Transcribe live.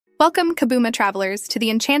Welcome, Kabuma travelers, to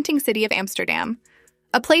the enchanting city of Amsterdam,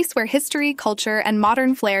 a place where history, culture, and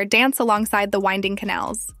modern flair dance alongside the winding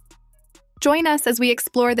canals. Join us as we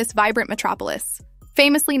explore this vibrant metropolis,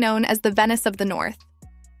 famously known as the Venice of the North.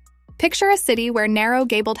 Picture a city where narrow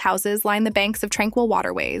gabled houses line the banks of tranquil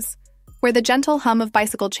waterways, where the gentle hum of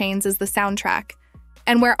bicycle chains is the soundtrack,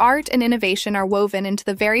 and where art and innovation are woven into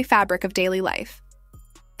the very fabric of daily life.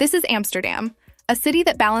 This is Amsterdam, a city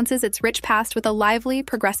that balances its rich past with a lively,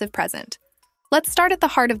 progressive present. Let's start at the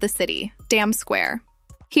heart of the city, Dam Square.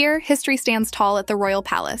 Here, history stands tall at the Royal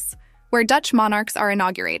Palace, where Dutch monarchs are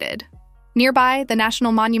inaugurated. Nearby, the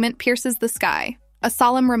National Monument pierces the sky, a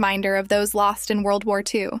solemn reminder of those lost in World War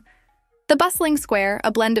II. The bustling square,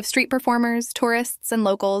 a blend of street performers, tourists, and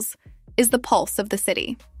locals, is the pulse of the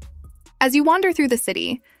city. As you wander through the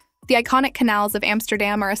city, the iconic canals of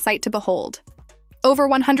Amsterdam are a sight to behold. Over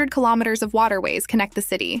 100 kilometers of waterways connect the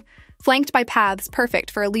city, flanked by paths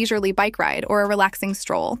perfect for a leisurely bike ride or a relaxing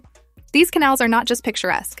stroll. These canals are not just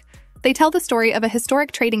picturesque. They tell the story of a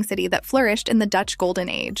historic trading city that flourished in the Dutch Golden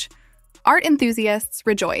Age. Art enthusiasts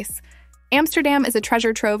rejoice. Amsterdam is a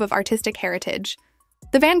treasure trove of artistic heritage.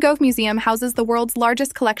 The Van Gogh Museum houses the world's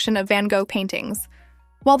largest collection of Van Gogh paintings,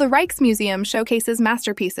 while the Rijksmuseum showcases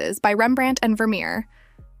masterpieces by Rembrandt and Vermeer.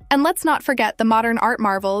 And let's not forget the modern art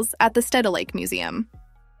marvels at the Stedelijk Museum.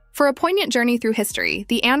 For a poignant journey through history,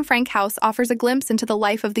 the Anne Frank House offers a glimpse into the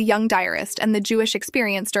life of the young diarist and the Jewish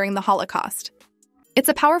experience during the Holocaust. It's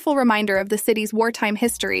a powerful reminder of the city's wartime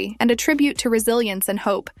history and a tribute to resilience and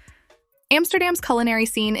hope. Amsterdam's culinary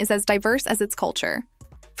scene is as diverse as its culture.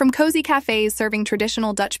 From cozy cafes serving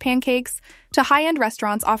traditional Dutch pancakes to high-end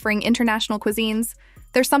restaurants offering international cuisines,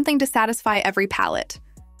 there's something to satisfy every palate.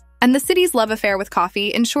 And the city's love affair with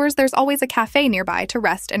coffee ensures there's always a cafe nearby to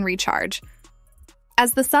rest and recharge.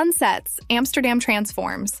 As the sun sets, Amsterdam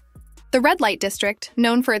transforms. The red light district,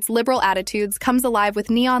 known for its liberal attitudes, comes alive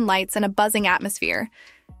with neon lights and a buzzing atmosphere.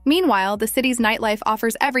 Meanwhile, the city's nightlife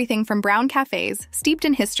offers everything from brown cafes, steeped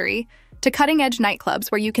in history, to cutting-edge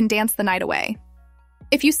nightclubs where you can dance the night away.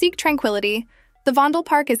 If you seek tranquility, the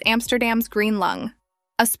Vondelpark is Amsterdam's green lung,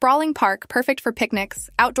 a sprawling park perfect for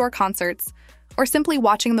picnics, outdoor concerts, or simply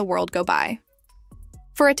watching the world go by.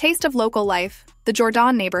 For a taste of local life, the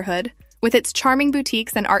Jordaan neighborhood, with its charming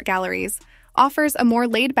boutiques and art galleries, offers a more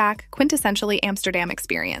laid-back, quintessentially Amsterdam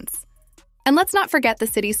experience. And let's not forget the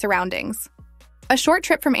city's surroundings. A short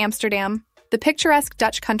trip from Amsterdam, the picturesque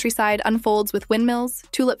Dutch countryside unfolds with windmills,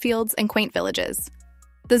 tulip fields, and quaint villages.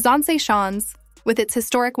 The Zandse Schans, with its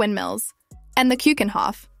historic windmills, and the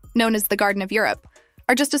Keukenhof, known as the Garden of Europe,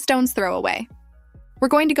 are just a stone's throw away. We're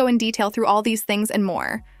going to go in detail through all these things and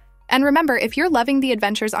more. And remember, if you're loving the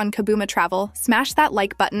adventures on Kabuma Travel, smash that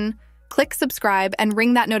like button, click subscribe, and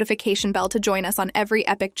ring that notification bell to join us on every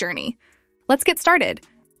epic journey. Let's get started.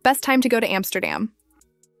 Best time to go to Amsterdam.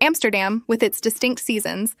 Amsterdam, with its distinct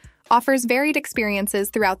seasons, offers varied experiences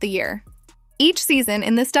throughout the year. Each season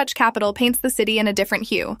in this Dutch capital paints the city in a different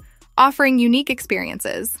hue, offering unique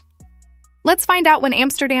experiences. Let's find out when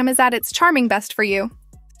Amsterdam is at its charming best for you.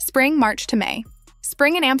 Spring, March to May.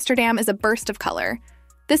 Spring in Amsterdam is a burst of color.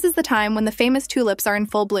 This is the time when the famous tulips are in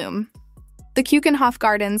full bloom. The Keukenhof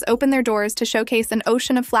Gardens open their doors to showcase an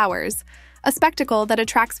ocean of flowers, a spectacle that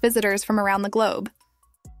attracts visitors from around the globe.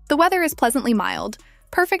 The weather is pleasantly mild,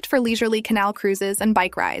 perfect for leisurely canal cruises and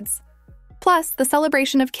bike rides. Plus, the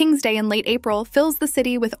celebration of King's Day in late April fills the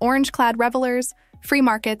city with orange-clad revelers, free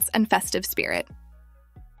markets, and festive spirit.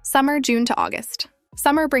 Summer, June to August.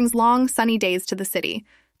 Summer brings long, sunny days to the city.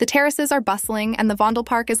 The terraces are bustling, and the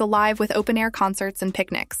Vondelpark is alive with open-air concerts and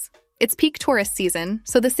picnics. It's peak tourist season,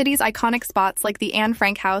 so the city's iconic spots like the Anne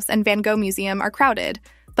Frank House and Van Gogh Museum are crowded,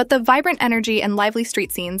 but the vibrant energy and lively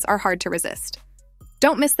street scenes are hard to resist.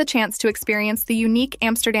 Don't miss the chance to experience the unique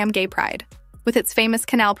Amsterdam Gay Pride, with its famous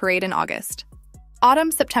canal parade in August. Autumn,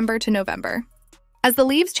 September to November. As the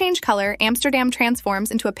leaves change color, Amsterdam transforms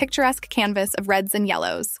into a picturesque canvas of reds and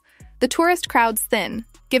yellows. The tourist crowds thin,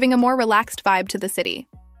 giving a more relaxed vibe to the city.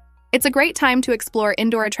 It's a great time to explore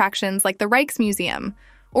indoor attractions like the Rijksmuseum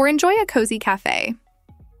or enjoy a cozy cafe.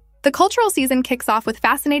 The cultural season kicks off with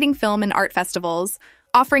fascinating film and art festivals,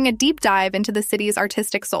 offering a deep dive into the city's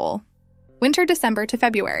artistic soul. Winter, December to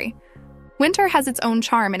February. Winter has its own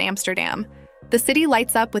charm in Amsterdam. The city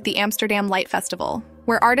lights up with the Amsterdam Light Festival,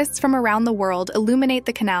 where artists from around the world illuminate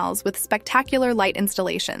the canals with spectacular light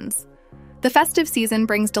installations. The festive season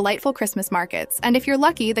brings delightful Christmas markets, and if you're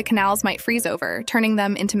lucky, the canals might freeze over, turning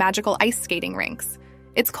them into magical ice skating rinks.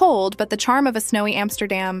 It's cold, but the charm of a snowy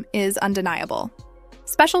Amsterdam is undeniable.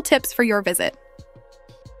 Special tips for your visit.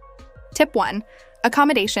 Tip 1.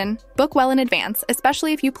 Accommodation. Book well in advance,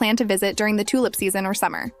 especially if you plan to visit during the tulip season or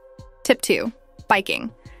summer. Tip 2.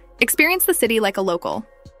 Biking. Experience the city like a local.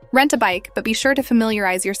 Rent a bike, but be sure to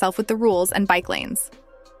familiarize yourself with the rules and bike lanes.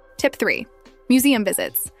 Tip 3. Museum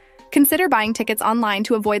visits. Consider buying tickets online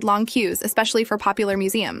to avoid long queues, especially for popular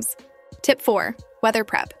museums. Tip 4. Weather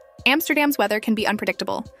prep. Amsterdam's weather can be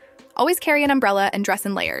unpredictable. Always carry an umbrella and dress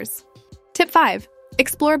in layers. Tip 5.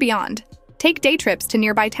 Explore beyond. Take day trips to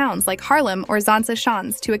nearby towns like Haarlem or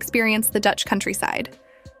Zaanse to experience the Dutch countryside.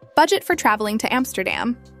 Budget for traveling to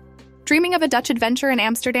Amsterdam. Dreaming of a Dutch adventure in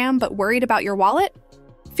Amsterdam but worried about your wallet?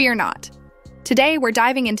 Fear not. Today, we're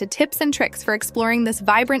diving into tips and tricks for exploring this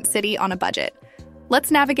vibrant city on a budget.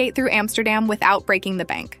 Let's navigate through Amsterdam without breaking the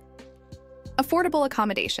bank. Affordable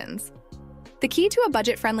accommodations. The key to a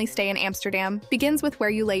budget-friendly stay in Amsterdam begins with where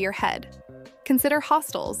you lay your head. Consider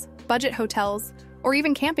hostels, budget hotels, or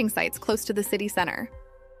even camping sites close to the city center.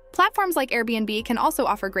 Platforms like Airbnb can also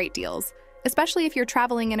offer great deals, especially if you're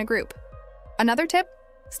traveling in a group. Another tip?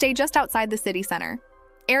 Stay just outside the city center.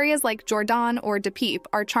 Areas like Jordaan or De Piep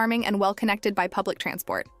are charming and well-connected by public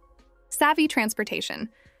transport. Savvy transportation.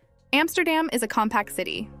 Amsterdam is a compact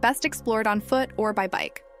city, best explored on foot or by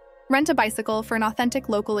bike. Rent a bicycle for an authentic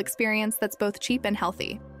local experience that's both cheap and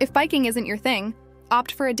healthy. If biking isn't your thing,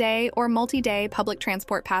 opt for a day or multi-day public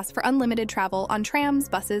transport pass for unlimited travel on trams,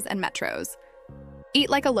 buses, and metros. Eat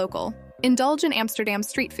like a local. Indulge in Amsterdam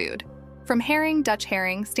street food. From haring, Dutch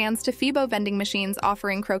herring, stands to Febo vending machines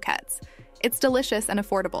offering croquettes. It's delicious and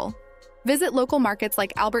affordable. Visit local markets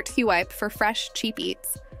like Albert Heijp for fresh, cheap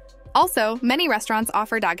eats. Also, many restaurants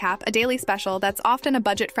offer daghap, a daily special that's often a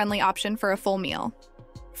budget-friendly option for a full meal.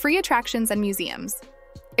 Free attractions and museums.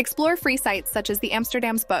 Explore free sites such as the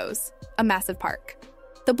Amsterdam's Bos, a massive park,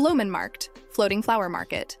 the Bloemenmarkt, floating flower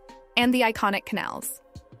market, and the iconic canals.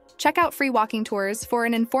 Check out free walking tours for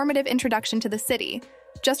an informative introduction to the city.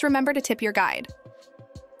 Just remember to tip your guide.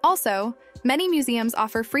 Also, many museums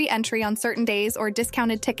offer free entry on certain days or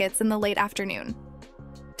discounted tickets in the late afternoon.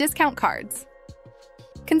 Discount cards.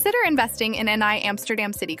 Consider investing in NI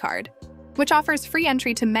Amsterdam City Card, which offers free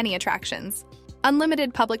entry to many attractions,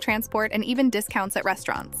 unlimited public transport, and even discounts at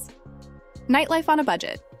restaurants. Nightlife on a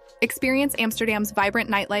budget. Experience Amsterdam's vibrant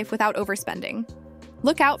nightlife without overspending.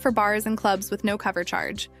 Look out for bars and clubs with no cover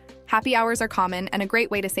charge. Happy hours are common and a great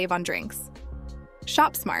way to save on drinks.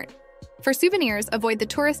 Shop smart. For souvenirs, avoid the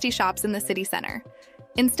touristy shops in the city center.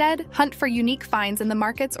 Instead, hunt for unique finds in the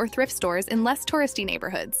markets or thrift stores in less touristy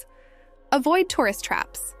neighborhoods. Avoid tourist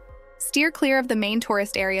traps. Steer clear of the main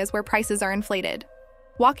tourist areas where prices are inflated.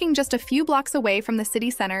 Walking just a few blocks away from the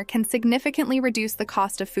city center can significantly reduce the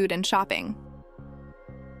cost of food and shopping.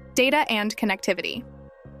 Data and connectivity.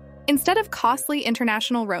 Instead of costly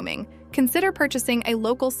international roaming, consider purchasing a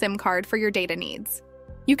local SIM card for your data needs.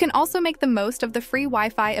 You can also make the most of the free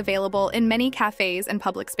Wi-Fi available in many cafés and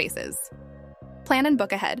public spaces. Plan and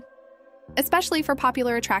book ahead, especially for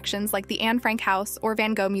popular attractions like the Anne Frank House or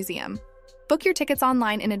Van Gogh Museum. Book your tickets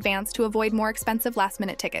online in advance to avoid more expensive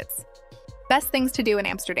last-minute tickets. Best things to do in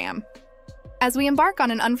Amsterdam. As we embark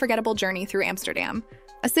on an unforgettable journey through Amsterdam,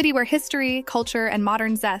 a city where history, culture, and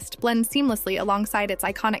modern zest blend seamlessly alongside its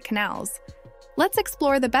iconic canals, let's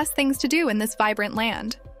explore the best things to do in this vibrant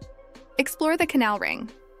land. Explore the canal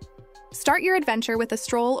ring. Start your adventure with a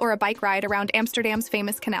stroll or a bike ride around Amsterdam's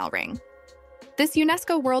famous canal ring. This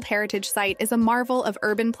UNESCO World Heritage Site is a marvel of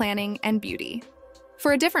urban planning and beauty.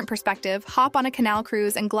 For a different perspective, hop on a canal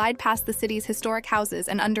cruise and glide past the city's historic houses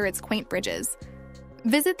and under its quaint bridges.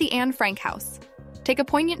 Visit the Anne Frank House. Take a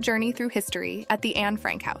poignant journey through history at the Anne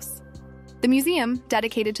Frank House. The museum,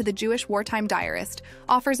 dedicated to the Jewish wartime diarist,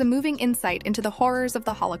 offers a moving insight into the horrors of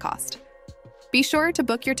the Holocaust. Be sure to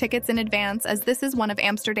book your tickets in advance, as this is one of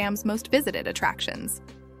Amsterdam's most visited attractions.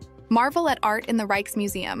 Marvel at art in the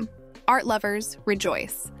Rijksmuseum. Art lovers,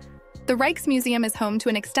 rejoice. The Rijksmuseum is home to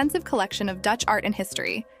an extensive collection of Dutch art and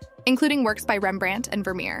history, including works by Rembrandt and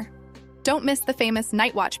Vermeer. Don't miss the famous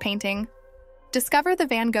Night Watch painting. Discover the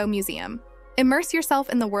Van Gogh Museum. Immerse yourself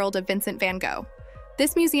in the world of Vincent van Gogh.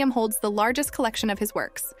 This museum holds the largest collection of his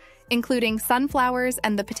works, including Sunflowers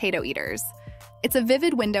and the Potato Eaters. It's a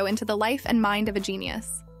vivid window into the life and mind of a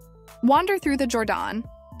genius. Wander through the Jordaan.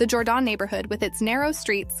 The Jordaan neighborhood, with its narrow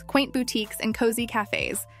streets, quaint boutiques, and cozy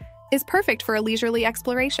cafes, is perfect for a leisurely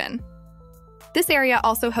exploration. This area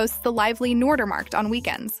also hosts the lively Noordermarkt on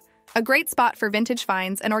weekends, a great spot for vintage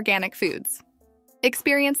finds and organic foods.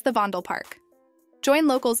 Experience the Vondelpark. Join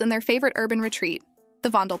locals in their favorite urban retreat, the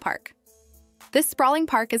Vondelpark. This sprawling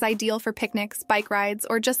park is ideal for picnics, bike rides,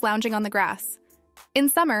 or just lounging on the grass. In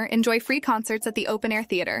summer, enjoy free concerts at the open-air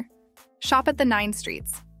theater. Shop at the 9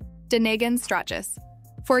 Streets, De Negen Straatjes.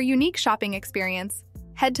 For a unique shopping experience,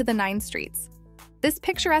 head to the 9 Streets. This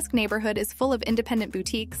picturesque neighborhood is full of independent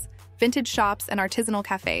boutiques, vintage shops, and artisanal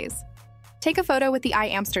cafés. Take a photo with the I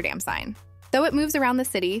Amsterdam sign. Though it moves around the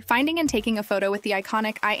city, finding and taking a photo with the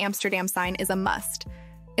iconic I Amsterdam sign is a must.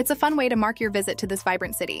 It's a fun way to mark your visit to this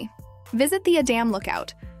vibrant city. Visit the Adam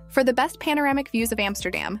Lookout. For the best panoramic views of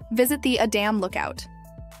Amsterdam, visit the Adam Lookout.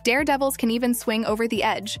 Daredevils can even swing over the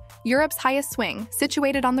edge, Europe's highest swing,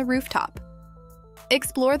 situated on the rooftop.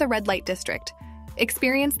 Explore the red light district.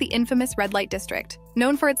 Experience the infamous red light district,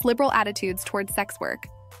 known for its liberal attitudes towards sex work.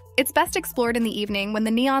 It's best explored in the evening when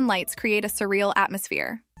the neon lights create a surreal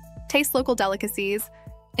atmosphere. Taste local delicacies.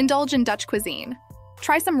 Indulge in Dutch cuisine.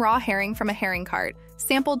 Try some raw herring from a herring cart,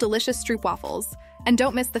 sample delicious stroopwafels, and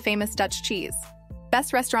don't miss the famous Dutch cheese.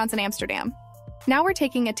 Best restaurants in Amsterdam. Now we're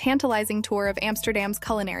taking a tantalizing tour of Amsterdam's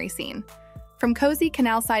culinary scene. From cozy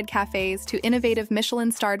canal-side cafes to innovative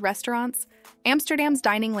Michelin-starred restaurants, Amsterdam's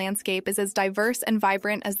dining landscape is as diverse and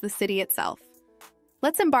vibrant as the city itself.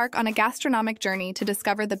 Let's embark on a gastronomic journey to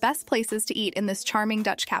discover the best places to eat in this charming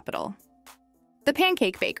Dutch capital. The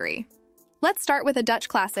Pancake Bakery. Let's start with a Dutch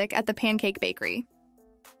classic at the Pancake Bakery.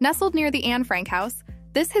 Nestled near the Anne Frank House,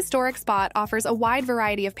 this historic spot offers a wide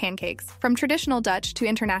variety of pancakes, from traditional Dutch to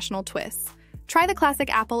international twists. Try the classic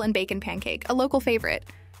apple and bacon pancake, a local favorite.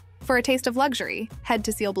 For a taste of luxury, head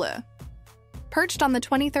to Ciel Bleu. Perched on the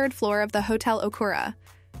 23rd floor of the Hotel Okura,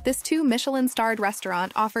 this Michelin-starred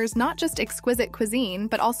restaurant offers not just exquisite cuisine,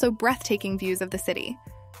 but also breathtaking views of the city.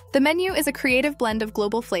 The menu is a creative blend of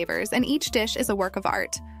global flavors, and each dish is a work of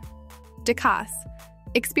art. De Casse.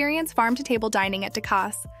 Experience farm-to-table dining at De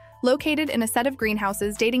Casse, located in a set of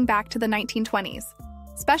greenhouses dating back to the 1920s.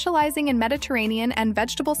 Specializing in Mediterranean and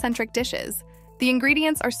vegetable-centric dishes, the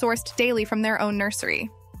ingredients are sourced daily from their own nursery.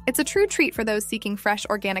 It's a true treat for those seeking fresh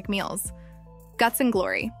organic meals. Guts and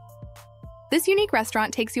Glory. This unique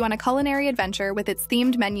restaurant takes you on a culinary adventure with its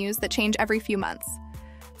themed menus that change every few months.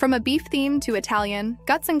 From a beef theme to Italian,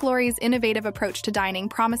 Guts and Glory's innovative approach to dining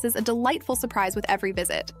promises a delightful surprise with every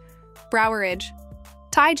visit. Brouwerij.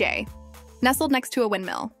 Thai J. Nestled next to a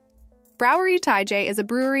windmill. Brouwerij Thai J is a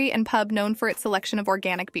brewery and pub known for its selection of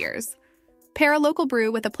organic beers. Pair a local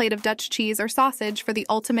brew with a plate of Dutch cheese or sausage for the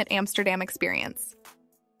ultimate Amsterdam experience.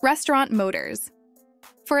 Restaurant Motors.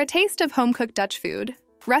 For a taste of home-cooked Dutch food,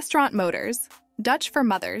 Restaurant Motors, Dutch for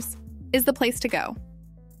mothers, is the place to go.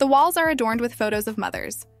 The walls are adorned with photos of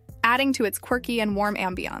mothers, adding to its quirky and warm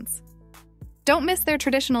ambiance. Don't miss their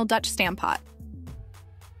traditional Dutch stampot.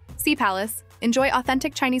 Sea Palace. Enjoy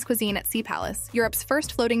authentic Chinese cuisine at Sea Palace, Europe's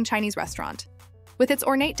first floating Chinese restaurant. With its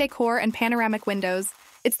ornate decor and panoramic windows,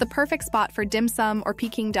 it's the perfect spot for dim sum or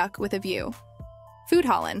Peking duck with a view. Food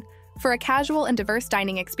Holland. For a casual and diverse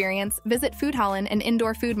dining experience, visit Food Holland, an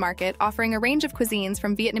indoor food market offering a range of cuisines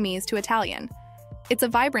from Vietnamese to Italian. It's a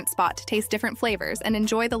vibrant spot to taste different flavors and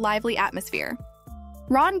enjoy the lively atmosphere.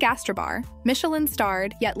 Ron Gastrobar,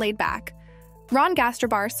 Michelin-starred yet laid back. Ron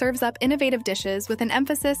Gastrobar serves up innovative dishes with an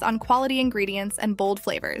emphasis on quality ingredients and bold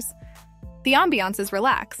flavors. The ambiance is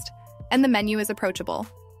relaxed, and the menu is approachable,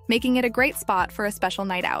 making it a great spot for a special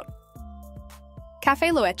night out.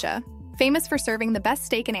 Café Loetje. Famous for serving the best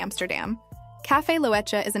steak in Amsterdam, Café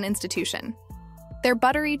Loetje is an institution. Their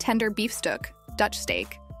buttery, tender beef stuk, Dutch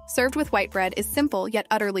steak, served with white bread is simple yet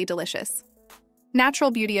utterly delicious.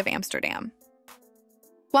 Natural beauty of Amsterdam.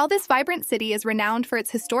 While this vibrant city is renowned for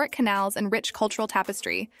its historic canals and rich cultural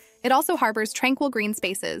tapestry, it also harbors tranquil green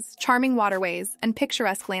spaces, charming waterways, and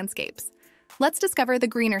picturesque landscapes. Let's discover the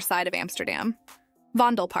greener side of Amsterdam.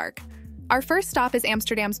 Vondelpark. Our first stop is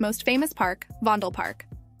Amsterdam's most famous park, Vondelpark.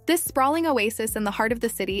 This sprawling oasis in the heart of the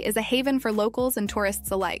city is a haven for locals and tourists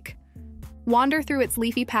alike. Wander through its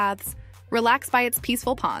leafy paths, relax by its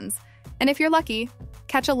peaceful ponds, and if you're lucky,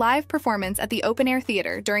 catch a live performance at the open-air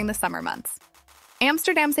theater during the summer months.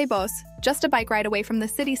 Amsterdam Zeebos, just a bike ride away from the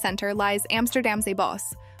city center, lies Amsterdam Zeebos,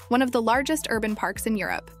 one of the largest urban parks in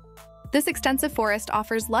Europe. This extensive forest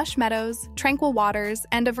offers lush meadows, tranquil waters,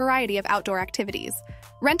 and a variety of outdoor activities.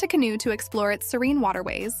 Rent a canoe to explore its serene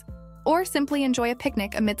waterways, or simply enjoy a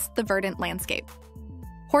picnic amidst the verdant landscape.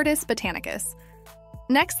 Hortus Botanicus.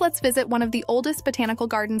 Next, let's visit one of the oldest botanical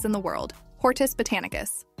gardens in the world, Hortus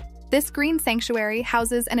Botanicus. This green sanctuary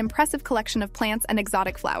houses an impressive collection of plants and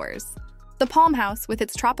exotic flowers. The Palm House, with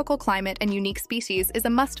its tropical climate and unique species, is a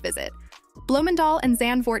must-visit. Bloemendaal and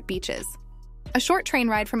Zandvoort beaches. A short train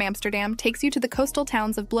ride from Amsterdam takes you to the coastal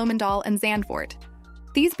towns of Bloemendaal and Zandvoort.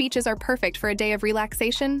 These beaches are perfect for a day of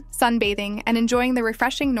relaxation, sunbathing, and enjoying the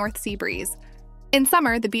refreshing North Sea breeze. In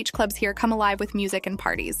summer, the beach clubs here come alive with music and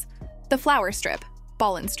parties. The Flower Strip,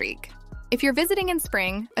 Ballenstreek. If you're visiting in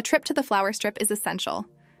spring, a trip to the Flower Strip is essential.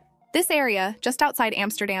 This area, just outside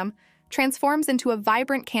Amsterdam, transforms into a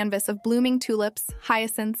vibrant canvas of blooming tulips,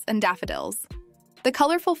 hyacinths, and daffodils. The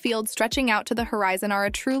colorful fields stretching out to the horizon are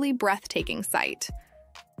a truly breathtaking sight.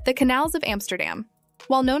 The canals of Amsterdam.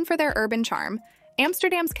 While known for their urban charm,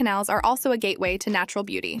 Amsterdam's canals are also a gateway to natural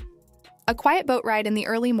beauty. A quiet boat ride in the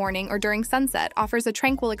early morning or during sunset offers a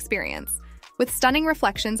tranquil experience, with stunning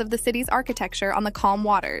reflections of the city's architecture on the calm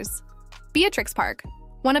waters. Beatrix Park,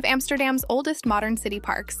 one of Amsterdam's oldest modern city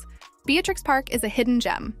parks, Beatrix Park is a hidden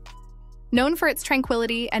gem. Known for its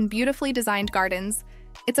tranquility and beautifully designed gardens,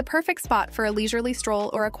 it's a perfect spot for a leisurely stroll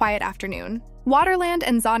or a quiet afternoon. Waterland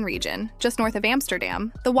and Zon region, just north of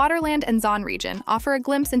Amsterdam, the Waterland and Zon region offer a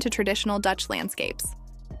glimpse into traditional Dutch landscapes.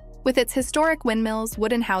 With its historic windmills,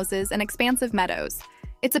 wooden houses, and expansive meadows,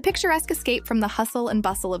 it's a picturesque escape from the hustle and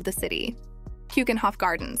bustle of the city. Keukenhof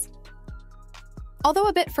Gardens. Although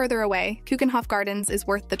a bit further away, Keukenhof Gardens is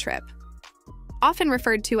worth the trip. Often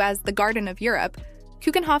referred to as the Garden of Europe,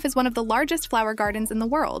 Keukenhof is one of the largest flower gardens in the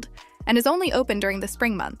world and is only open during the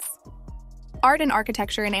spring months. Art and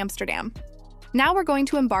architecture in Amsterdam. Now we're going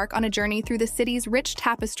to embark on a journey through the city's rich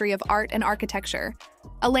tapestry of art and architecture,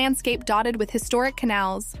 a landscape dotted with historic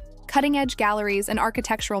canals, cutting-edge galleries, and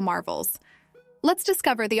architectural marvels. Let's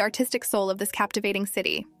discover the artistic soul of this captivating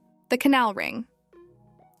city, the Canal Ring.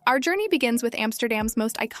 Our journey begins with Amsterdam's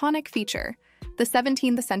most iconic feature, the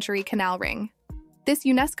 17th century Canal Ring. This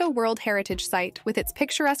UNESCO World Heritage Site, with its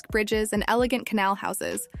picturesque bridges and elegant canal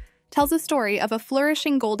houses, tells a story of a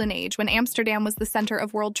flourishing golden age when Amsterdam was the center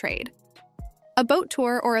of world trade. A boat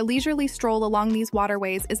tour or a leisurely stroll along these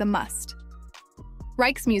waterways is a must.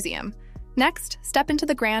 Rijksmuseum. Next, step into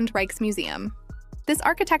the Grand Rijksmuseum. This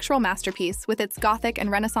architectural masterpiece, with its Gothic and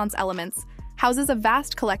Renaissance elements, houses a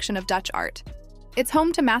vast collection of Dutch art. It's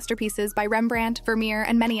home to masterpieces by Rembrandt, Vermeer,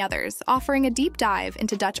 and many others, offering a deep dive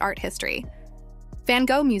into Dutch art history. Van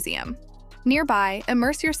Gogh Museum. Nearby,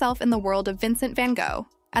 immerse yourself in the world of Vincent van Gogh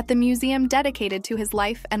at the museum dedicated to his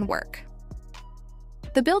life and work.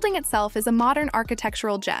 The building itself is a modern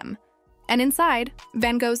architectural gem, and inside,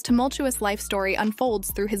 Van Gogh's tumultuous life story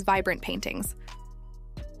unfolds through his vibrant paintings.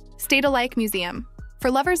 Stedelijk Museum.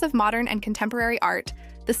 For lovers of modern and contemporary art,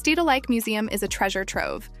 the Stedelijk Museum is a treasure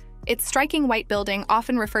trove. Its striking white building,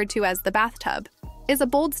 often referred to as the bathtub, is a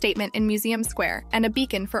bold statement in Museum Square and a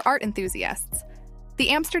beacon for art enthusiasts. The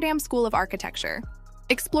Amsterdam School of Architecture.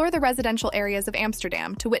 Explore the residential areas of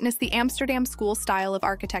Amsterdam to witness the Amsterdam School style of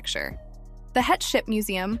architecture. The Het Schip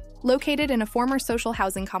Museum, located in a former social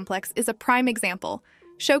housing complex, is a prime example,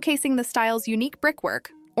 showcasing the style's unique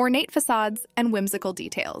brickwork, ornate facades, and whimsical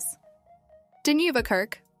details. De Nieuwe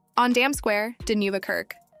Kerk. On Dam Square, De Nieuwe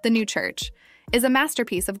Kerk, the new church, is a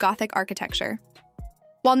masterpiece of Gothic architecture.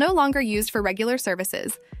 While no longer used for regular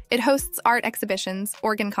services, it hosts art exhibitions,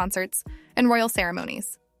 organ concerts, and royal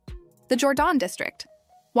ceremonies. The Jordaan District.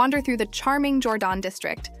 Wander through the charming Jordaan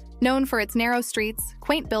District, known for its narrow streets,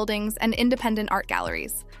 quaint buildings, and independent art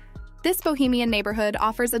galleries. This bohemian neighborhood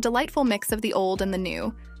offers a delightful mix of the old and the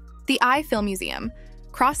new. The Eye Film Museum.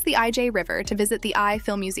 Cross the IJ River to visit the Eye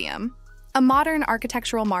Film Museum, a modern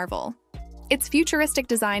architectural marvel. Its futuristic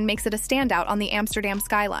design makes it a standout on the Amsterdam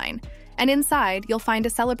skyline, and inside you'll find a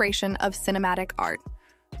celebration of cinematic art.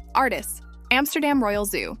 Artists. Amsterdam Royal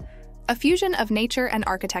Zoo. A fusion of nature and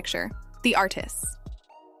architecture. The Artists.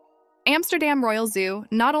 Amsterdam Royal Zoo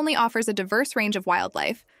not only offers a diverse range of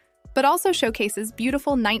wildlife, but also showcases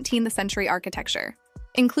beautiful 19th century architecture,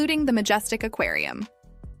 including the majestic aquarium.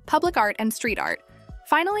 Public art and street art.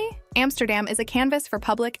 Finally, Amsterdam is a canvas for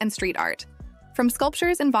public and street art. From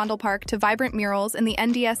sculptures in Vondelpark to vibrant murals in the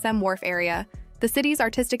NDSM Wharf area, the city's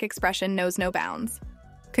artistic expression knows no bounds.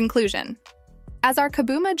 Conclusion. As our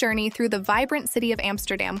Kabuma journey through the vibrant city of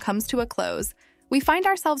Amsterdam comes to a close, we find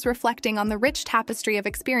ourselves reflecting on the rich tapestry of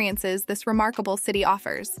experiences this remarkable city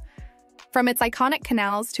offers. From its iconic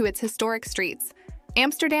canals to its historic streets,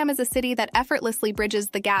 Amsterdam is a city that effortlessly bridges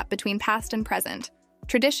the gap between past and present,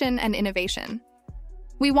 tradition and innovation.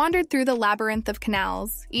 We wandered through the labyrinth of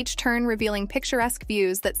canals, each turn revealing picturesque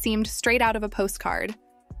views that seemed straight out of a postcard.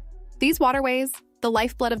 These waterways, the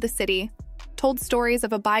lifeblood of the city, told stories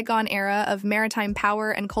of a bygone era of maritime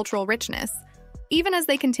power and cultural richness, even as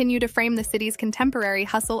they continue to frame the city's contemporary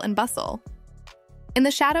hustle and bustle. In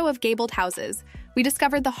the shadow of gabled houses, we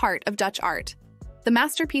discovered the heart of Dutch art. The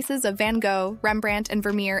masterpieces of Van Gogh, Rembrandt, and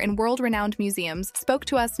Vermeer in world-renowned museums spoke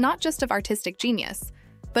to us not just of artistic genius,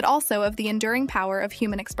 but also of the enduring power of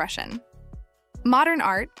human expression. Modern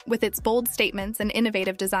art, with its bold statements and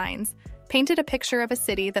innovative designs, painted a picture of a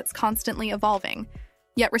city that's constantly evolving,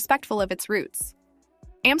 yet respectful of its roots.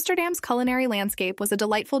 Amsterdam's culinary landscape was a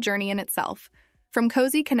delightful journey in itself. From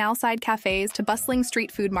cozy canal-side cafés to bustling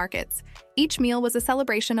street food markets, each meal was a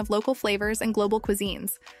celebration of local flavors and global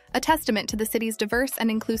cuisines, a testament to the city's diverse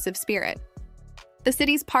and inclusive spirit. The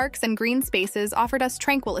city's parks and green spaces offered us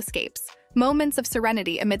tranquil escapes, moments of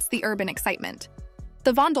serenity amidst the urban excitement.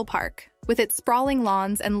 The Vondelpark, with its sprawling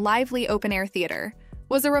lawns and lively open-air theater,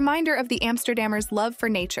 was a reminder of the Amsterdammers' love for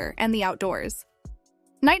nature and the outdoors.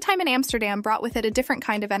 Nighttime in Amsterdam brought with it a different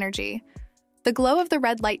kind of energy. The glow of the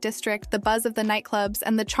red light district, the buzz of the nightclubs,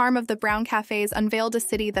 and the charm of the brown cafés unveiled a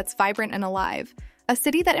city that's vibrant and alive, a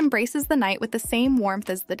city that embraces the night with the same warmth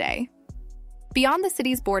as the day. Beyond the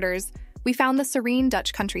city's borders, we found the serene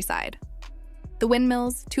Dutch countryside. The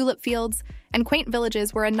windmills, tulip fields, and quaint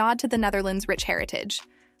villages were a nod to the Netherlands' rich heritage,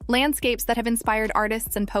 landscapes that have inspired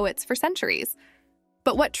artists and poets for centuries.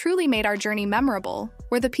 But what truly made our journey memorable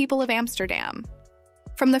were the people of Amsterdam.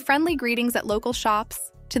 From the friendly greetings at local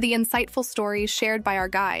shops to the insightful stories shared by our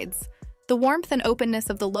guides, the warmth and openness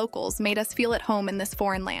of the locals made us feel at home in this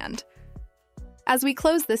foreign land. As we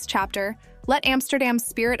close this chapter, let Amsterdam's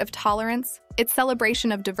spirit of tolerance, its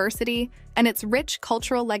celebration of diversity, and its rich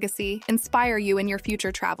cultural legacy inspire you in your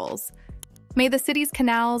future travels. May the city's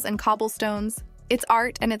canals and cobblestones, its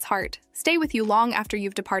art and its heart, stay with you long after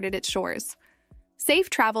you've departed its shores. Safe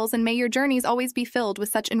travels, and may your journeys always be filled with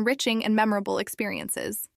such enriching and memorable experiences.